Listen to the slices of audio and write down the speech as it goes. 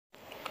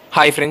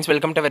Hi friends,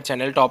 welcome to our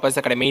channel Toppers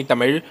Academy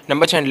Tamil.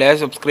 நம்ம சேனலை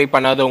subscribe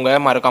பண்ணாதவங்க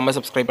மறக்காம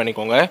சப்ஸ்கிரைப்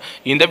பண்ணிக்கோங்க.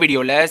 இந்த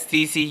வீடியோல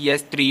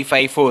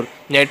CCS354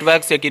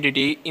 நெட்வொர்க்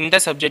செக்யூரிட்டி இந்த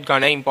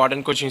சப்ஜெக்ட்கான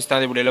இம்பார்ட்டன்ட் क्वेश्चंस தான்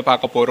இந்த வீடியோல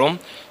பார்க்க போறோம்.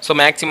 ஸோ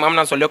மேக்ஸிமம்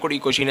நான் சொல்லக்கூடிய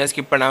क्वेश्चனை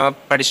ஸ்கிப் பண்ணாம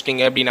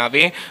படிச்சிட்டீங்க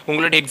அப்படினாவே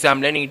உங்களோட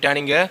எக்ஸாம்ல நீட்டா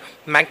நீங்க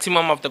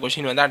மேக்ஸிமம் ஆஃப் த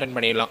क्वेश्चन வந்து அட்டெண்ட்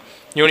பண்ணிடலாம்.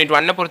 யூனிட்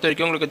 1 பொறுத்த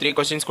வரைக்கும் உங்களுக்கு 3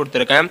 क्वेश्चंस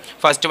கொடுத்திருக்கேன்.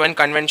 First one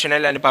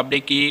conventional and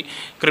public key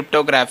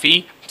cryptography,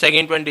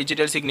 second one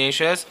digital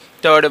signatures,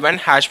 third one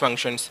hash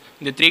functions.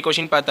 இந்த 3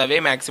 क्वेश्चन பார்த்தாவே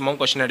மேக்ஸிமம்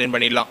क्वेश्चन அட்டெண்ட்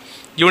பண்ணிடலாம்.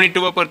 யூனிட்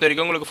 2 பொறுத்த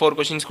வரைக்கும் உங்களுக்கு 4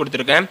 क्वेश्चंस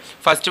கொடுத்திருக்கேன்.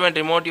 First one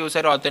remote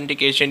user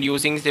authentication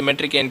using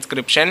symmetric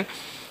encryption,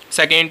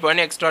 second one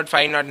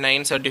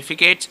X.509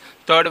 certificates,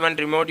 third one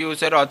remote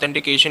user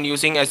authentication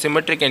using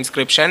asymmetric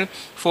encryption,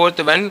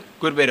 fourth one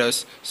Kerberos.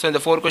 So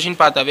இந்த 4 question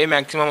பார்த்தாவே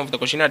maximum of the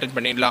question attend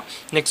பண்ணிடலாம்.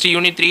 Next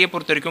unit 3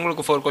 பொறுத்த வரைக்கும்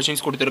உங்களுக்கு 4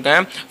 questions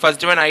கொடுத்திருக்கேன்.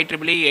 First one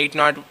IEEE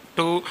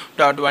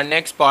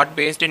 802.1x spot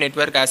based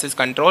network access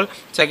control,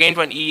 second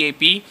one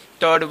EAP,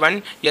 third one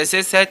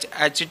SSH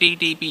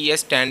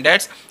HTTPS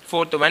standards,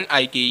 fourth one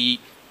IKE.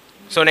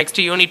 So next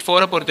unit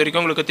 4 பொறுத்த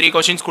வரைக்கும் உங்களுக்கு 3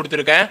 questions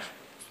கொடுத்திருக்கேன்.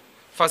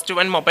 First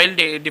one mobile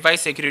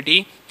device security,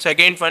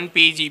 second one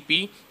PGP,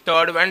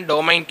 third one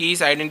domain keys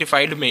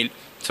identified mail.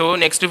 So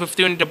next 5th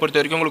unit பொறுத்த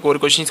வரைக்கும் உங்களுக்கு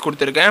ஒரு questions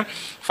கொடுத்திருக்கேன்.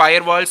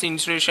 firewalls,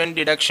 intrusion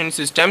detection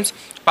systems,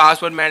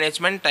 password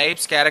management,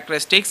 types,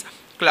 characteristics,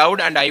 cloud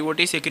and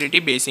IoT security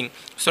basing.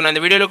 So நான்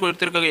இந்த வீடியோவில்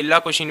கொடுத்துருக்க எல்லா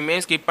கொஷினுமே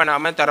ஸ்கிப்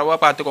பண்ணாமல் தரவாக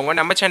பார்த்துக்கோங்க.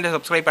 நம்ம சேனலை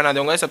சப்ஸ்கிரைப்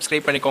பண்ணாதவங்க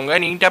சப்ஸ்கிரைப் பண்ணிக்கோங்க.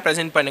 நீட்டாக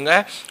ப்ரெசென்ட்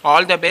பண்ணுங்கள்.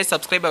 All the best.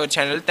 Subscribe our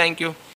channel. Thank you.